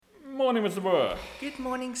morning, Mr. Boer. Good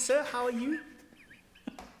morning, sir. How are you?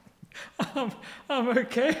 I'm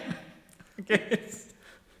okay. I guess.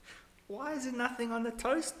 Why is there nothing on the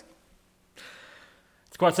toast?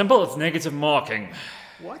 It's quite simple. It's negative marking.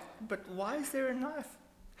 What? But why is there a knife?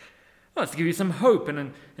 Well, it's to give you some hope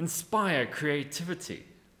and inspire creativity.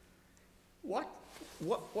 What?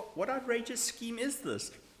 What outrageous scheme is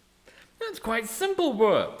this? It's quite simple,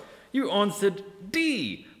 Boer. You answered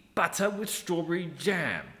D, butter with strawberry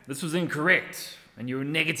jam. This was incorrect, and you were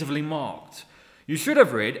negatively marked. You should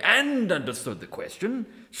have read and understood the question.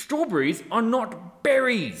 Strawberries are not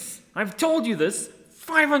berries. I've told you this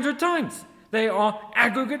 500 times. They are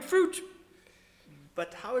aggregate fruit.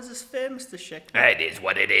 But how is this fair, Mr. Sheck? It is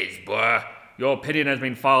what it is, Boer. Your opinion has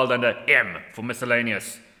been filed under M for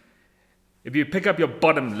miscellaneous. If you pick up your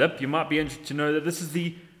bottom lip, you might be interested to know that this is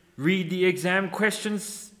the read the exam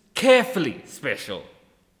questions carefully special.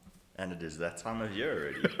 And it is that time of year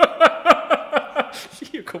already.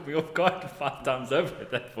 You caught me off guard 5 times over at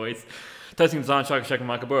that voice. Toasting Zion Shaka Shaka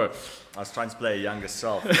Micah Boer. I was trying to play a younger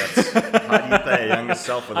self. How do you play a younger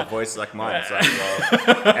self with a voice like mine? It's like,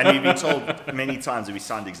 well, and we've been told many times that we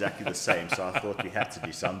sound exactly the same, so I thought we had to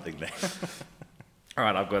do something there. All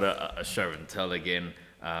right, I've got a show and tell again,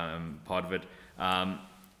 part of it.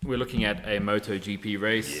 We're looking at a MotoGP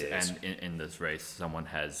race, Yes. and in this race, someone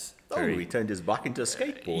has... He turned his bike into a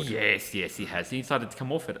skateboard. Yes, he has. He decided to come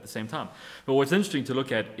off it at the same time. But what's interesting to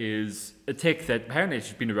look at is a tech that apparently has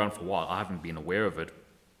been around for a while. I haven't been aware of it.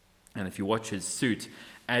 And if you watch his suit,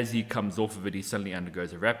 as he comes off of it, he suddenly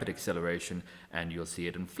undergoes a rapid acceleration, and you'll see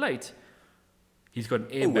it inflate. He's got an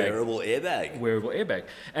airbag. A wearable airbag. Wearable airbag.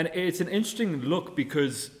 And it's an interesting look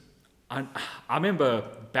because I remember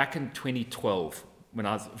back in 2012, when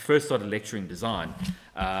I first started lecturing design,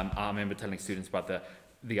 I remember telling students about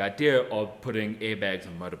the idea of putting airbags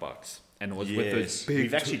on motorbikes. And it was with those big...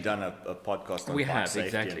 We've actually done a podcast on bike safety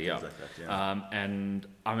exactly, and things like that, and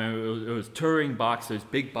I remember it was touring bikes, those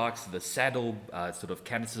big bikes, the saddle, sort of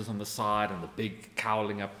canisters on the side and the big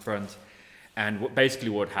cowling up front. And basically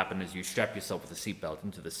what happened is you strap yourself with a seatbelt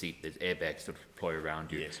into the seat. There's airbags that deploy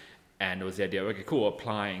around you. Yes. And it was the idea, okay, cool,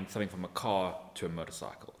 applying something from a car to a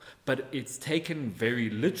motorcycle. But it's taken very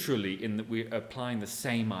literally in that we're applying the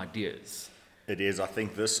same ideas. It is. I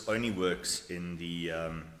think this only works in the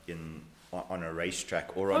on a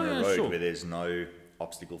racetrack or on a road where there's no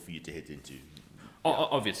obstacle for you to hit into.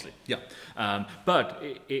 Obviously, yeah. But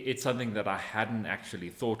it's something that I hadn't actually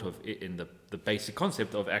thought of in the basic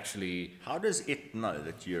concept of actually... How does it know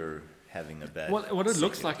that you're having a bad... Well, what it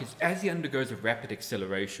looks like is as he undergoes a rapid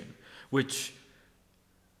acceleration, which...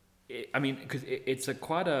 I mean, because it's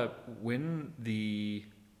quite a... When the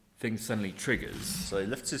thing suddenly triggers... So he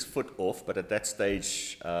lifts his foot off, but at that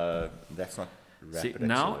stage, that's not rapid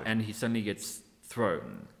now, and he suddenly gets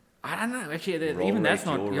thrown. I don't know, actually, Roll even rate, that's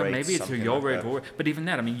not... yaw Yeah, rate, maybe it's a something yaw like rate, that. but even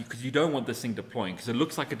that, I mean, because you don't want this thing deploying, because it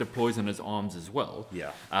looks like it deploys on his arms as well.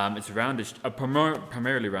 Yeah. It's around his...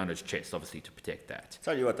 primarily around his chest, obviously, to protect that.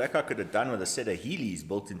 Tell you what, that guy could have done with a set of Heelys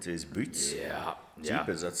built into his boots. Yeah.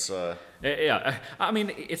 Jeepers, that's... Yeah, I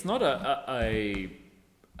mean, it's not a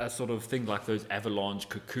sort of thing like those avalanche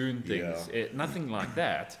cocoon things. Yeah. Nothing like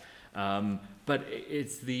that. But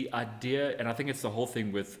it's the idea, and I think it's the whole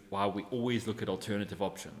thing with why we always look at alternative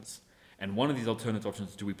options. And one of these alternative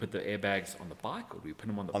options, do we put the airbags on the bike, or do we put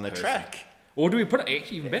them on the person? track. Or do we put it,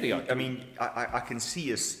 actually even better? I mean, I can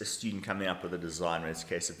see a student coming up with a design where it's a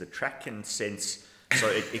case of the track can sense, so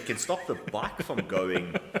it can stop the bike from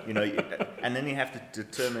going, and then you have to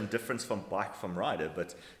determine difference from bike from rider.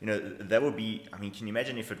 But, that would be, I mean, can you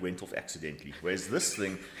imagine if it went off accidentally? Whereas this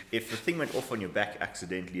thing, if the thing went off on your back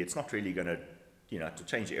accidentally, it's not really going to, to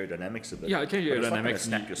change the aerodynamics a bit. Yeah, change the But it's not aerodynamics. going to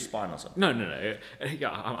snap your spine or something. No. Yeah,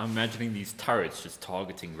 I'm imagining these turrets just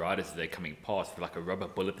targeting riders as they're coming past with like a rubber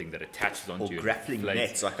bullet thing that attaches onto Or your grappling blades.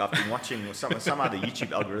 nets. Like I've been watching some other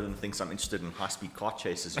YouTube algorithm thinks I'm interested in high-speed car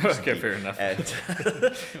chases. Okay, recently. fair enough. And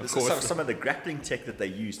some of the grappling tech that they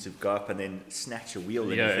use to go up and then snatch a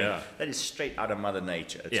wheel. And that is straight out of Mother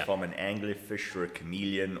Nature. It's from an anglerfish or a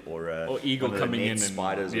chameleon or eagle one of the coming net in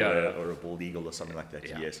spiders and, or a bald eagle or something like that.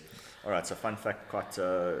 Yeah. Yes. All right. So fun fact, quite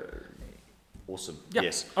awesome. Yeah.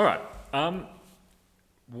 Yes. All right.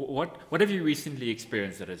 What have you recently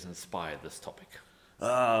experienced that has inspired this topic?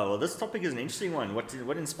 Well, this topic is an interesting one.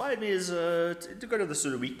 What inspired me is to go to the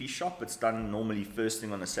sort of weekly shop. It's done normally first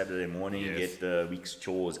thing on a Saturday morning. You get the week's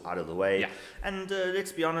chores out of the way. Yeah. And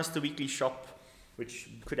let's be honest, the weekly shop, which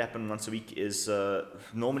could happen once a week, is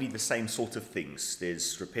normally the same sort of things.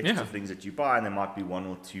 There's repetitive things that you buy, and there might be one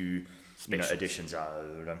or two additions.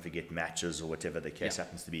 Don't forget matches or whatever the case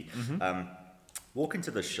happens to be. Walk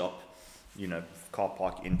into the shop, car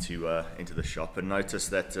park into the shop and notice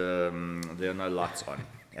that there are no lights on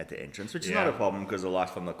at the entrance, which is not a problem because the light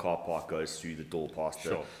from the car park goes through the door past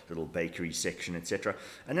the little bakery section, etc.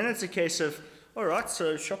 And then it's a case of, all right,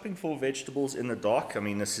 so shopping for vegetables in the dark. I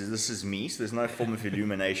mean, this is me, so there's no form of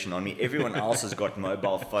illumination on me. Everyone else has got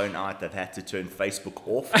mobile phone out. They've had to turn Facebook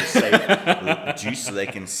off to save juice so they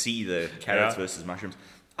can see the carrots versus mushrooms.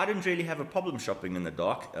 I didn't really have a problem shopping in the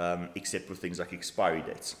dark, except with things like expiry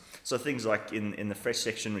dates. So things like in the fresh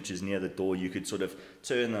section, which is near the door, you could sort of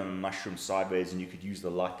turn the mushroom sideways and you could use the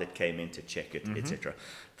light that came in to check it, etc.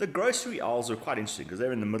 The grocery aisles were quite interesting because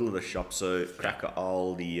they're in the middle of the shop. So cracker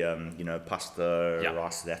aisle, the pasta,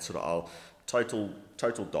 rice, that sort of aisle,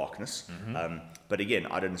 total darkness. But again,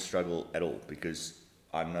 I didn't struggle at all because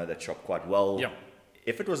I know that shop quite well. Yeah.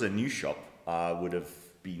 If it was a new shop, I would have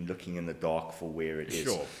been looking in the dark for where it is.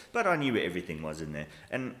 Sure. But I knew where everything was in there.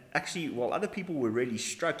 And actually, while other people were really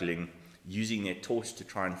struggling using their torch to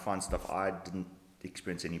try and find stuff, I didn't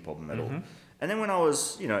experience any problem at all. And then when I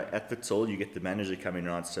was, at the till, you get the manager coming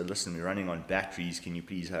around and say, listen, we're running on batteries. Can you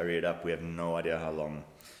please hurry it up? We have no idea how long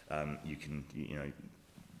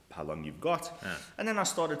how long you've got. And then I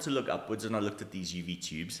started to look upwards and I looked at these UV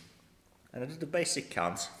tubes. And I did a basic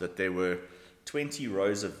count that there were 20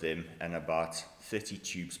 rows of them and about 30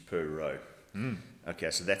 tubes per row.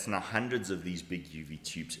 Okay, so that's now hundreds of these big UV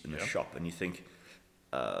tubes in the shop. And you think,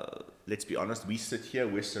 let's be honest, we sit here,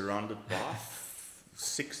 we're surrounded by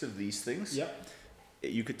 6 of these things.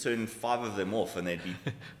 You could turn 5 of them off and they'd be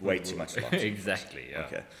way too much light. Exactly, yeah.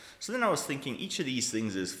 Okay, so then I was thinking each of these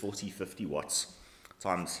things is 40, 50 watts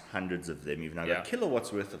times hundreds of them. You've now got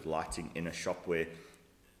kilowatts worth of lighting in a shop where,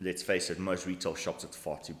 let's face it, most retail shops, it's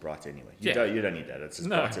far too bright anyway. You don't need that. It's as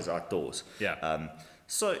bright as outdoors.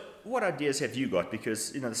 So what ideas have you got?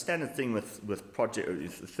 Because, the standard thing with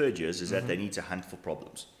third years is that they need to hunt for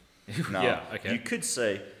problems. Now, you could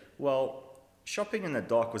say, well, shopping in the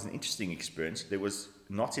dark was an interesting experience. There was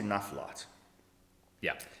not enough light.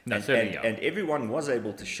 And everyone was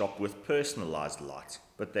able to shop with personalized light,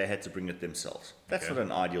 but they had to bring it themselves. That's not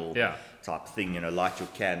an ideal type thing, light your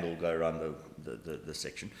candle, go around the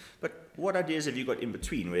section. But what ideas have you got in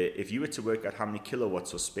between, where if you were to work out how many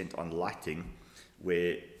kilowatts was spent on lighting,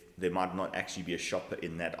 where there might not actually be a shopper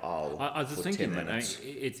in that aisle I was just for thinking 10 minutes?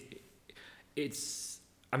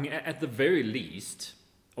 I mean, at the very least,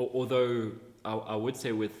 although I would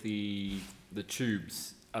say with the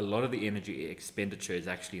tubes, a lot of the energy expenditure is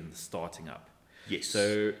actually in the starting up. Yes.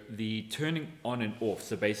 So the turning on and off,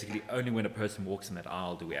 so basically only when a person walks in that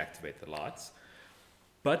aisle do we activate the lights.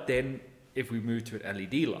 But then if we move to an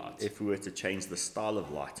LED light. If we were to change the style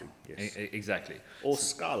of lighting, yes. Exactly. Or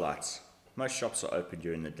skylights. Most shops are open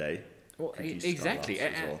during the day. Well, exactly.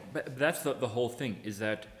 But that's the whole thing, is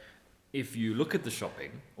that if you look at the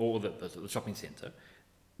shopping, or the shopping centre,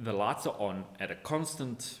 the lights are on at a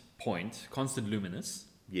constant point, constant luminous,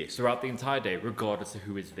 throughout the entire day, regardless of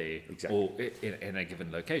who is there or in a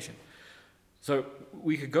given location. So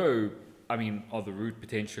we could go, on the route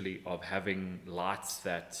potentially of having lights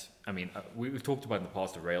that, we've talked about in the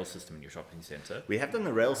past a rail system in your shopping centre. We have done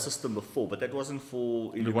the rail system before, but that wasn't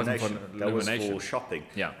for illumination. That was for shopping.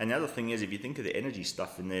 Yeah. And the other thing is, if you think of the energy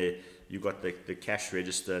stuff in there, you've got the cash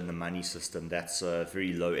register and the money system. That's a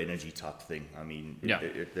very low energy type thing.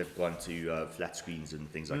 They've gone to flat screens and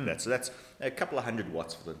things like that. So that's a couple of 100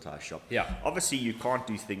 watts for the entire shop. Yeah. Obviously, you can't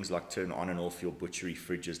do things like turn on and off your butchery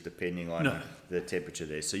fridges depending on the temperature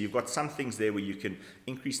there. So you've got some things there where you can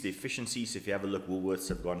increase the efficiency. So if you have a look, Woolworths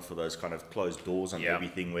have gone for those kind of closed doors on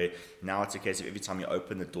everything, where now it's a case of every time you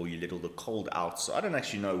open the door, you let all the cold out. So I don't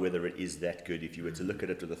actually know whether it is that good. If you were to look at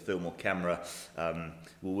it with a thermal camera,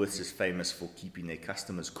 Woolworths is famous for keeping their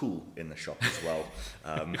customers cool in the shop as well.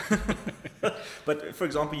 But for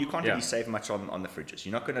example, you can't really save much on the fridges.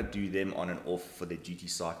 You're not going to do them on and off for their duty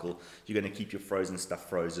cycle. You're going to keep your frozen stuff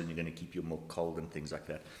frozen. You're going to keep your milk cold and things like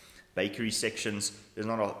that. Bakery sections,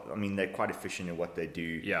 they're quite efficient in what they do.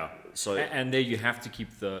 Yeah. So and there you have to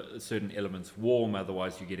keep the certain elements warm,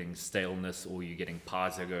 otherwise you're getting staleness, or you're getting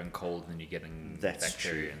pies that are going cold, and you're getting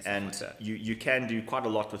bacteria and stuff like that. You can do quite a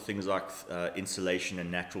lot with things like insulation and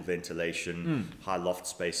natural ventilation. High loft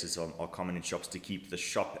spaces are common in shops to keep the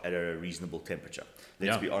shop at a reasonable temperature.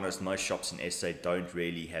 Let's be honest, most shops in SA don't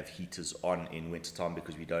really have heaters on in wintertime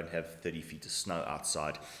because we don't have 30 feet of snow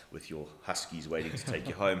outside with your huskies waiting to take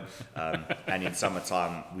you home. And in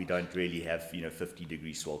summertime, we don't really have 50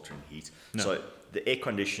 degree sweltering heat. So the air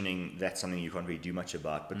conditioning, that's something you can't really do much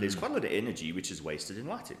about. But there's quite a lot of energy which is wasted in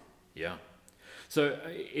lighting. Yeah. So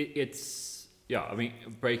it's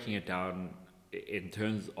breaking it down in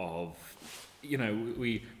terms of,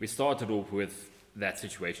 we started off with that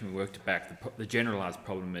situation, we worked it back. The generalized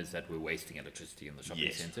problem is that we're wasting electricity in the shopping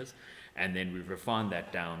Yes. centres, and then we've refined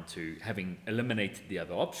that down to having eliminated the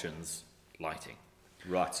other options, lighting.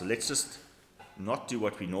 Right, so let's just not do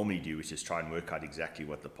what we normally do, which is try and work out exactly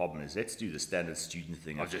what the problem is. Let's do the standard student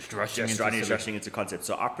thing Of just rushing just into rushing into concept.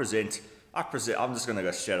 So I present. I'm just going to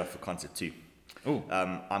go straight off for concept 2. Oh,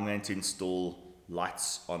 I'm going to install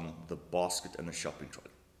lights on the basket and the shopping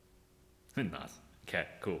trolley. nice. Okay,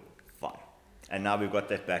 cool. Fine. And now we've got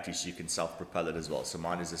that battery so you can self-propel it as well. So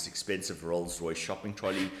mine is this expensive Rolls-Royce shopping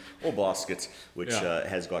trolley or basket, which Yeah.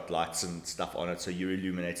 has got lights and stuff on it. So you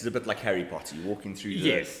illuminate. It's a bit like Harry Potter. You're walking through the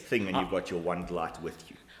Yes. thing and you've got your one light with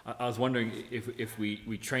you. I was wondering if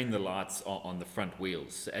we train the lights on the front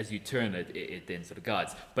wheels. As you turn it, it then sort of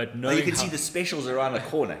guides. But Oh, knowing you can how, see the specials around the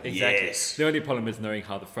corner. exactly. Yes. The only problem is knowing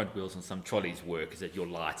how the front wheels on some trolleys work is that your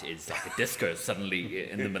light is like a disco suddenly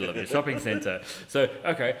in the middle of your shopping centre. So,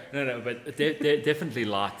 okay, no, but there definitely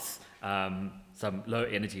lights, some low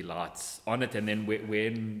energy lights on it. And then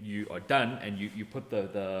when you are done and you put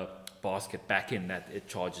the basket back in, that it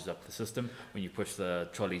charges up the system. When you push the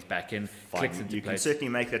trolleys back in, clicks into You can place. certainly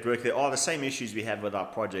make that work. There are the same issues we have with our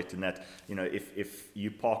project in that, if you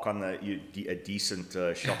park on a decent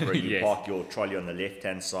shopper, you Yes. park your trolley on the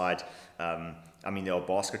left-hand side. There are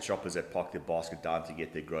basket shoppers that park their basket down to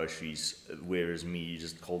get their groceries, whereas me, you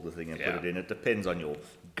just hold the thing and Yeah. put it in. It depends on your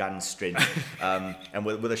gun strength. And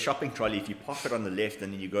with a shopping trolley, if you park it on the left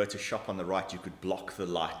and then you go to shop on the right, you could block the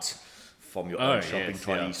light from your own shopping yes,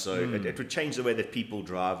 trolley. yeah. So it would change the way that people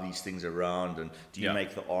drive these things around. And do you Yeah.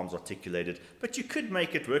 make the arms articulated? But you could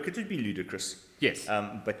make it work. It would be ludicrous. Yes.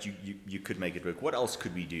 But you could make it work. What else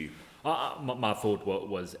could we do? My thought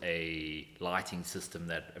was a lighting system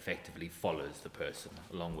that effectively follows the person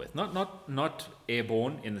along with, not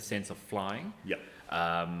airborne in the sense of flying. Yeah.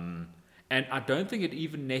 And I don't think it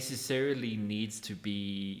even necessarily needs to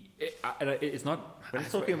be. It's not. We're not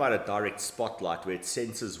talking about a direct spotlight where it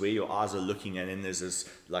senses where your eyes are looking and then there's this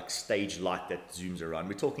like stage light that zooms around.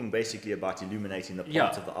 We're talking basically about illuminating the part Yeah.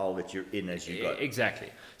 of the aisle that you're in as you go. Exactly.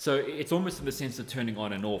 So it's almost in the sense of turning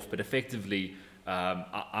on and off, but effectively,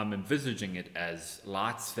 I'm envisaging it as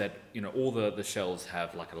lights that all the shelves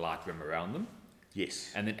have like a light rim around them.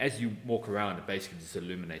 Yes. And then as you walk around, it basically just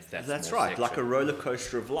illuminates that. That's small right, like section. a roller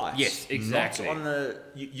coaster of lights. Yes, exactly. Not on the.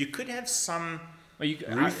 You could have some Well, I think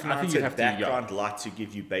you roof-mounted have to. Yeah. background light to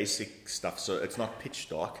give you basic stuff, so it's not pitch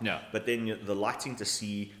dark. No. But then the lighting to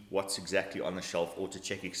see what's exactly on the shelf or to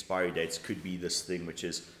check expiry dates could be this thing which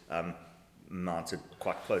is mounted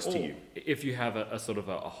quite close to Or you. if you have a sort of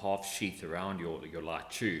a half sheath around your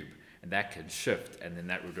light tube, and that can shift, and then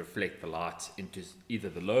that would reflect the light into either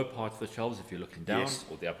the lower parts of the shelves if you're looking down, Yes.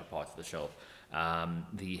 or the upper parts of the shelf.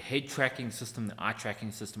 The head tracking system, the eye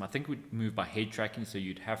tracking system, I think would move by head tracking, so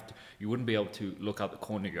you wouldn't be able to look out the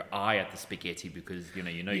corner of your eye at the spaghetti because you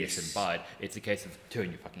Yes. shouldn't buy it. It's a case of turn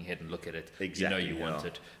your fucking head and look at it. Exactly, You want yeah.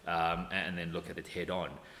 it, and then look at it head on.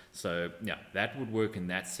 So yeah, that would work in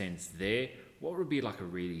that sense there. What would be like a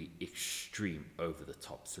really extreme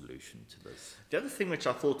over-the-top solution to this? The other thing which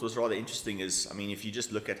I thought was rather interesting is, if you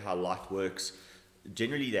just look at how light works,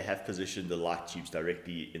 generally they have positioned the light tubes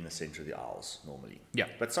directly in the center of the aisles normally. Yeah.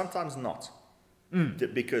 But sometimes not.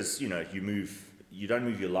 Because, you don't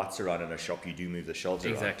move your lights around in a shop, you do move the shelves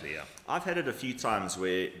around. Exactly, yeah. I've had it a few times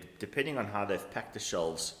where, depending on how they've packed the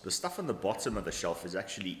shelves, the stuff on the bottom of the shelf is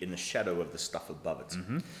actually in the shadow of the stuff above it.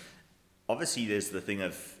 Mm-hmm. Obviously, there's the thing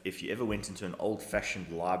of if you ever went into an old-fashioned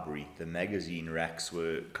library, the magazine racks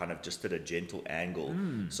were kind of just at a gentle angle.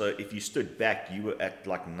 So if you stood back, you were at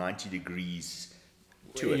like 90 degrees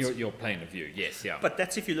to it. Your plane of view, yes, yeah. But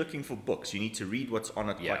that's if you're looking for books. You need to read what's on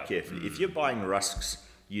it Yeah. quite carefully. If you're buying rusks,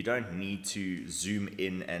 you don't need to zoom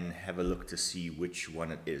in and have a look to see which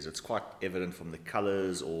one it is. It's quite evident from the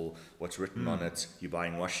colors or what's written on it. You're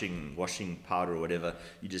buying washing powder or whatever.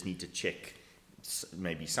 You just need to check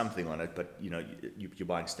maybe something on it, but you're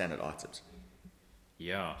buying standard items.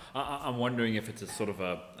 Yeah, I'm wondering if it's a sort of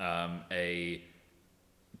a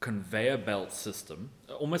conveyor belt system,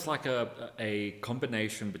 almost like a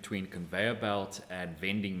combination between conveyor belt and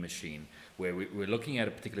vending machine, where we're looking at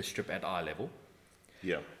a particular strip at eye level.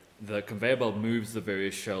 Yeah. The conveyor belt moves the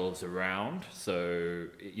various shelves around, so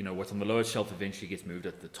what's on the lowest shelf eventually gets moved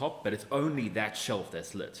at the top, but it's only that shelf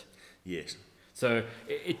that's lit. Yes. So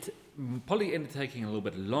it probably end up taking a little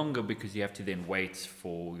bit longer because you have to then wait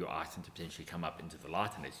for your item to potentially come up into the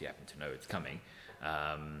light unless you happen to know it's coming.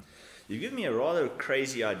 You give me a rather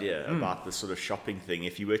crazy idea about this sort of shopping thing.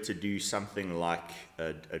 If you were to do something like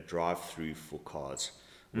a drive-through for cars,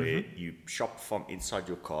 where you shop from inside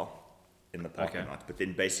your car in the parking Okay. lot, but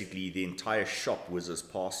then basically the entire shop whizzes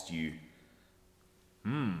past you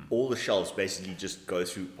All the shelves basically just go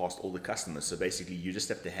through past all the customers. So basically, you just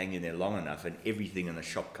have to hang in there long enough, and everything in the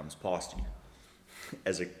shop comes past you.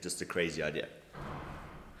 Just a crazy idea.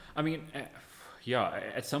 I mean, yeah,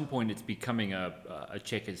 at some point it's becoming a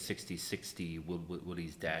Checkers 60/60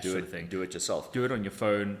 Woolies Dash sort of thing. Do it yourself. Do it on your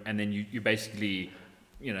phone, and then you basically,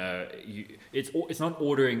 it's not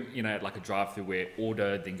ordering, at like a drive-through where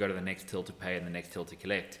order, then go to the next till to pay and the next till to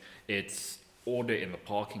collect. It's order in the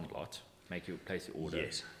parking lot, make you place your order,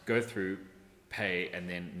 Yes. go through, pay, and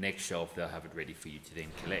then next shelf they'll have it ready for you to then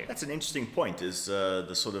collect. That's an interesting point. Is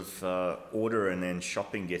the sort of order and then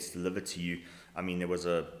shopping gets delivered to you. I mean, there was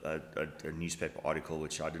a newspaper article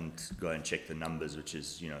which I didn't go and check the numbers, which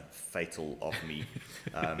is fatal of me.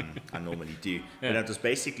 I normally do, but it was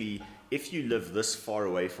basically, if you live this far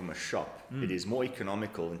away from a shop, it is more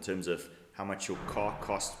economical in terms of how much your car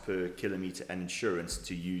costs per kilometer and insurance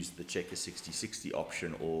to use the Checker 60/60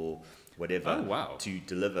 option or whatever to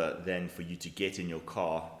deliver than for you to get in your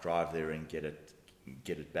car, drive there, and get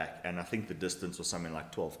it back. And I think the distance was something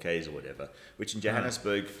like 12 k's or whatever, which in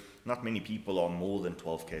Johannesburg, not many people are more than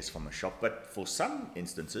 12 k's from a shop, but for some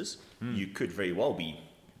instances, you could very well be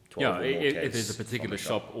 12 or more k's. If there's a particular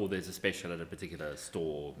shop or there's a special at a particular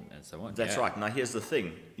store and so on. That's right. Now, here's the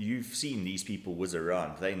thing. You've seen these people whiz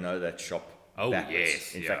around. They know that shop backwards.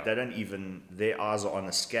 Yes. In fact, they don't even, their eyes are on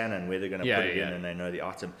a scanner and where they're going to put it in, and they know the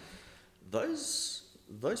item.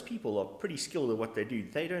 Those people are pretty skilled at what they do.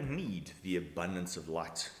 They don't need the abundance of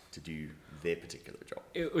light to do their particular job.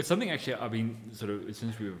 It was something actually I've been sort of,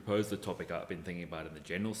 since we proposed the topic, I've been thinking about in the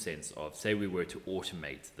general sense of, say we were to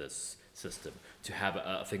automate this system, to have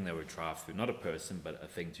a thing that would drive through, not a person, but a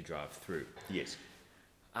thing to drive through. Yes.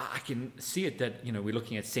 I can see it that, we're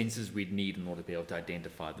looking at sensors we'd need in order to be able to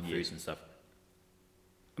identify the foods and stuff.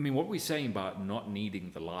 I mean, what we're saying about not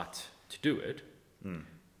needing the light to do it,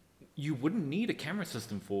 you wouldn't need a camera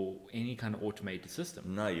system for any kind of automated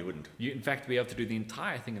system. No, you wouldn't. You, in fact, be able to do the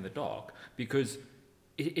entire thing in the dark, because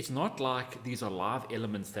it's not like these are live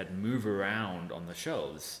elements that move around on the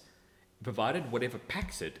shelves, provided whatever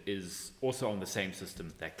packs it is also on the same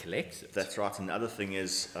system that collects it. That's right. And the other thing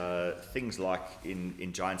is things like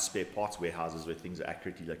in giant spare parts warehouses where things are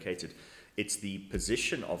accurately located, it's the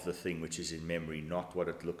position of the thing which is in memory, not what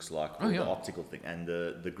it looks like, or the optical thing. And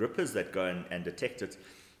the grippers that go and detect it,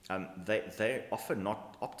 they're often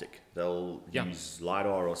not optic. They'll use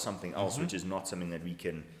LiDAR or something else, which is not something that we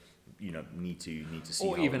can, need to see.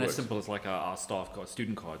 Or how even it as works. simple as like our staff card,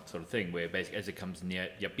 student card sort of thing, where basically as it comes near,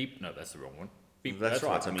 beep, no, that's the wrong one. Beep, That's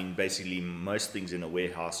right. I mean, basically, most things in a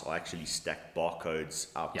warehouse are actually stacked barcodes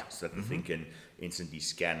out so that the thing can instantly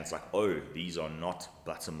scan. It's like, oh, these are not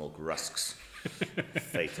buttermilk rusks.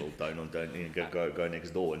 Fatal. Don't go next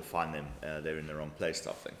door and find them. They're in the wrong place,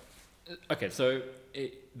 type thing. Okay, so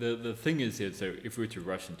the thing is here, so if we were to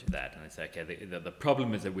rush into that, and I say, okay, the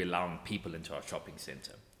problem is that we're allowing people into our shopping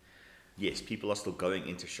centre. Yes, people are still going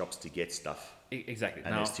into shops to get stuff. Exactly.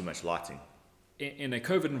 And now, there's too much lighting. In a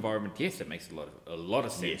COVID environment, yes, it makes a lot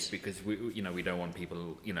of sense, Yes. because we don't want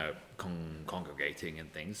people congregating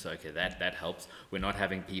and things. So okay, that helps. We're not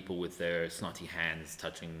having people with their snotty hands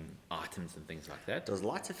touching items and things like that. Does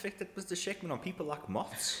light affect it, Mr. Sheckman, on people like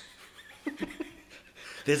moths?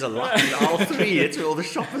 There's a light in aisle 3. It's where all the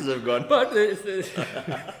shoppers have gone. But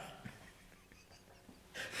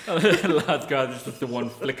lights, guys, it's just the one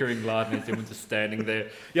flickering light and everyone's just standing there.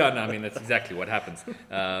 Yeah, no, I mean, that's exactly what happens.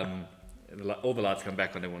 All the lights come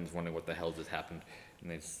back when everyone's wondering what the hell just happened, and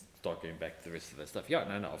they start going back to the rest of their stuff. Yeah,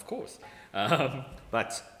 no, of course.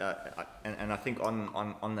 But I think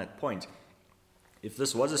on that point, if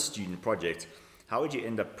this was a student project, how would you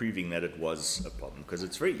end up proving that it was a problem? Because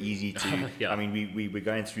it's very easy to. I mean, we're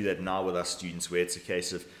going through that now with our students, where it's a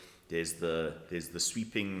case of there's the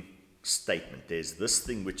sweeping statement, there's this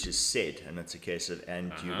thing which is said, and it's a case of,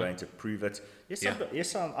 and you're going to prove it.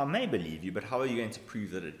 Yes, I may believe you, but how are you going to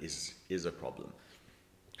prove that it is a problem?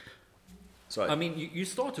 So I mean, you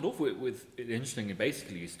started off with interestingly,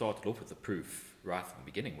 basically, you started off with the proof right from the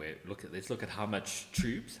beginning, where let's look at how much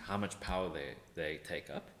troops, how much power they take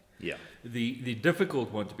up. Yeah. The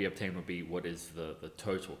difficult one to be obtained would be what is the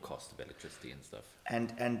total cost of electricity and stuff.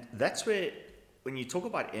 And that's where, when you talk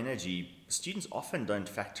about energy, students often don't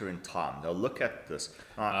factor in time. They'll look at this.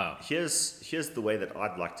 Here's the way that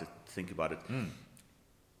I'd like to think about it.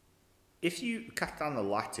 If you cut down the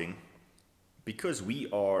lighting, because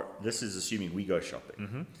this is assuming we go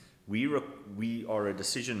shopping. We are a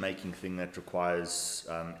decision-making thing that requires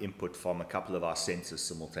input from a couple of our sensors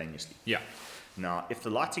simultaneously. Yeah. Now, if the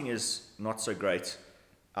lighting is not so great,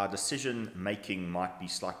 our decision-making might be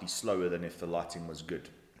slightly slower than if the lighting was good.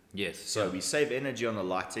 Yes. So we save energy on the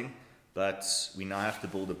lighting, but we now have to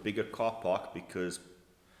build a bigger car park because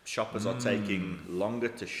shoppers are taking longer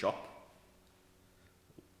to shop.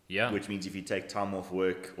 Yeah. Which means if you take time off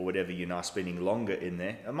work or whatever, you're now spending longer in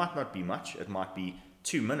there. It might not be much. It might be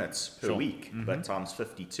 2 minutes per week, but times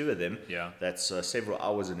 52 of them, that's several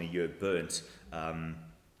hours in a year burnt.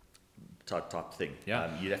 Type thing.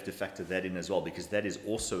 You'd have to factor that in as well, because that is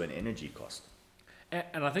also an energy cost.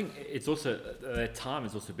 And I think it's also, time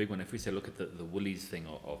is also a big one. If we say, look at the Woolies thing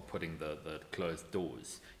of putting the closed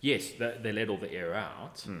doors. Yes, they let all the air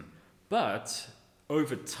out, but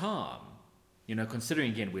over time, considering,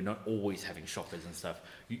 again, we're not always having shoppers and stuff,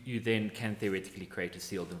 you then can theoretically create a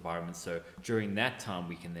sealed environment. So during that time,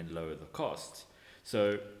 we can then lower the cost.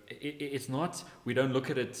 So it's not, we don't look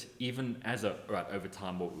at it even as over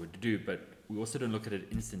time what we would do, but we also don't look at it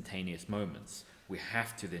instantaneous moments. We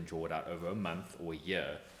have to then draw it out over a month or a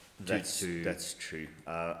year. That's true.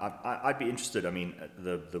 I'd be interested. I mean,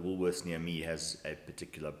 the Woolworths near me has a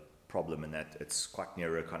particular problem in that it's quite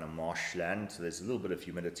near a kind of marshland. So there's a little bit of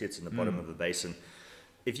humidity. It's in the bottom of the basin.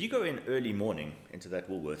 If you go in early morning into that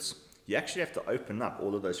Woolworths, you actually have to open up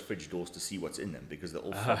all of those fridge doors to see what's in them, because they're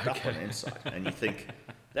all fucked up on the inside. And you think,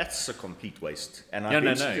 that's a complete waste. And I'm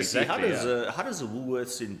interested to see, how does a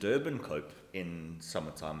Woolworths in Durban cope in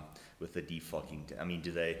summertime with the defogging? I mean,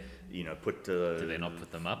 do they, put... do they not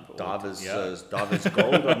put them up? Divers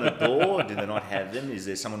gold on the door? Do they not have them? Is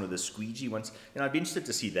there someone with a squeegee once? I'd be interested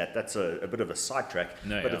to see that. That's a bit of a sidetrack.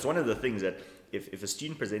 It's one of the things that if a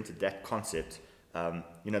student presented that concept, the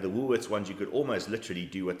Woolworths ones, you could almost literally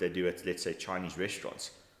do what they do at, let's say, Chinese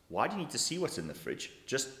restaurants. Why do you need to see what's in the fridge?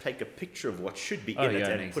 Just take a picture of what should be in it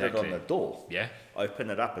and put it on the door. Yeah. Open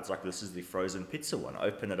it up. It's like, this is the frozen pizza one.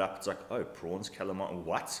 Open it up. It's like, oh, prawns, calamari,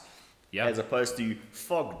 what? Yeah. As opposed to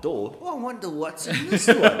fog door. Oh, I wonder what's in this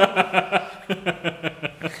one.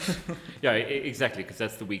 Yeah, exactly, because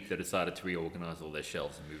that's the week they decided to reorganize all their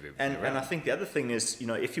shelves and move everything around. And I think the other thing is,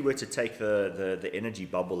 if you were to take the energy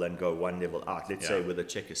bubble and go one level out, let's say with a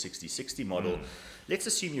Checker 6060 model, let's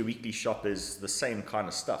assume your weekly shop is the same kind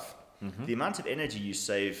of stuff. The amount of energy you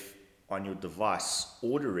save on your device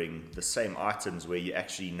ordering the same items, where you're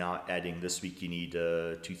actually now adding, this week you need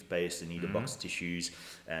toothpaste, and need a box of tissues,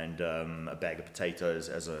 and a bag of potatoes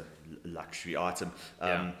as a luxury item.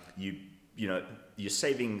 You're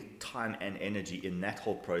saving time and energy in that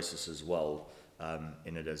whole process as well, and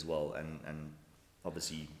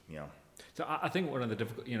obviously, So I think one of the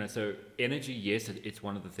difficult, so energy, yes, it's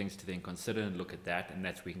one of the things to then consider and look at that, and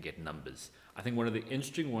that's where we can get numbers. I think one of the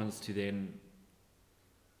interesting ones to then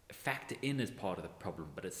factor in as part of the problem,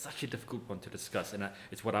 but it's such a difficult one to discuss, and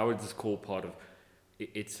it's what I would just call part of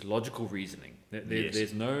it's logical reasoning.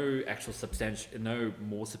 There's no actual no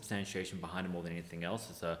more substantiation behind it more than anything else.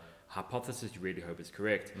 It's a hypothesis you really hope is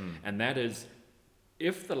correct, and that is,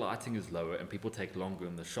 if the lighting is lower and people take longer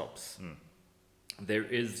in the shops, there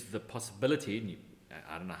is the possibility, and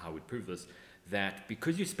I don't know how we'd prove this, that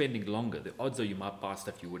because you're spending longer, the odds are you might buy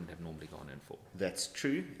stuff you wouldn't have normally gone in for. That's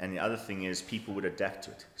true. And the other thing is, people would adapt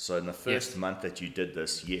to it. So in the first month that you did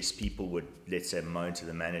this, yes, people would, let's say, moan to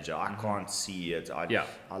the manager, I can't see it. I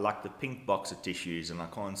like the pink box of tissues and I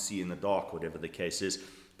can't see in the dark, whatever the case is.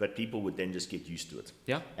 But people would then just get used to it.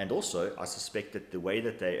 Yeah. And also, I suspect that the way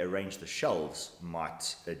that they arrange the shelves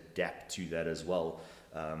might adapt to that as well.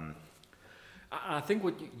 I think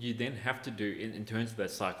what you then have to do in terms of that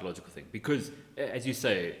psychological thing, because as you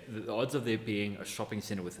say, the odds of there being a shopping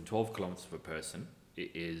center within 12 kilometers of a person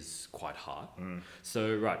is quite high.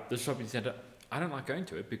 So, right, this shopping center, I don't like going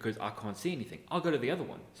to it because I can't see anything. I'll go to the other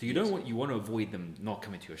one. So you want to avoid them not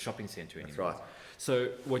coming to your shopping center anymore. That's right.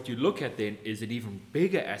 So what you look at then is an even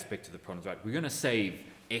bigger aspect of the problem. Right, we're going to save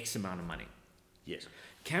X amount of money. Yes.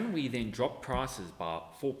 Can we then drop prices by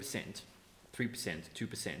 4%, 3%,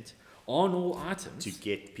 2%? On all items to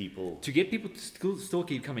get people to still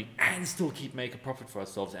keep coming and still keep make a profit for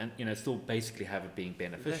ourselves, and still basically have it being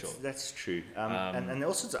beneficial. That's true. And there are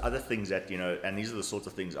all sorts of other things that and these are the sorts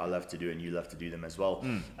of things I love to do, and you love to do them as well.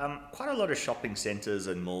 Quite a lot of shopping centers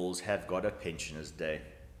and malls have got a pensioners day.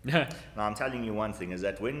 Now I'm telling you one thing, is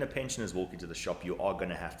that when the pensioners walk into the shop, you are going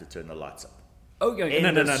to have to turn the lights up. Oh, yeah,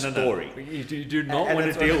 no. You do not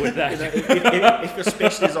want to deal with that. If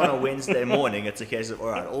especially is on a Wednesday morning, it's a case of, all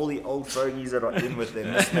right, all the old fogies that are in with their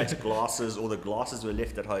mismatched glasses, or the glasses were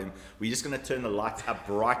left at home, we're just going to turn the lights up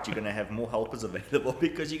bright. You're going to have more helpers available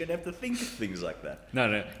because you're going to have to think of things like that.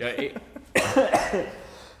 No.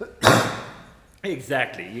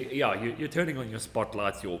 Exactly. You're turning on your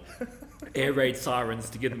spotlights, your air raid sirens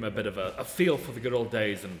to give them a bit of a feel for the good old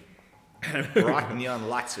days, and bright neon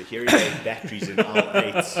lights for hearing aid batteries in aisle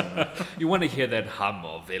 8. You want to hear that hum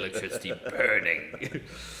of electricity burning.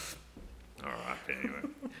 Alright, anyway.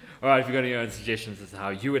 Alright, if you've got any own suggestions as to how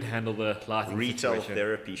you would handle the lighting Retail situation,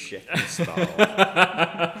 therapy Sheckman style.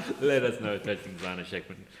 let us know.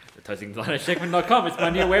 toastingdesignershekman.com. It's my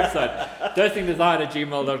new website.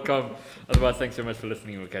 toastingdesign@gmail.com. Otherwise, thanks so much for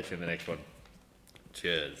listening. We'll catch you in the next one.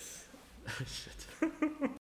 Cheers. Shit.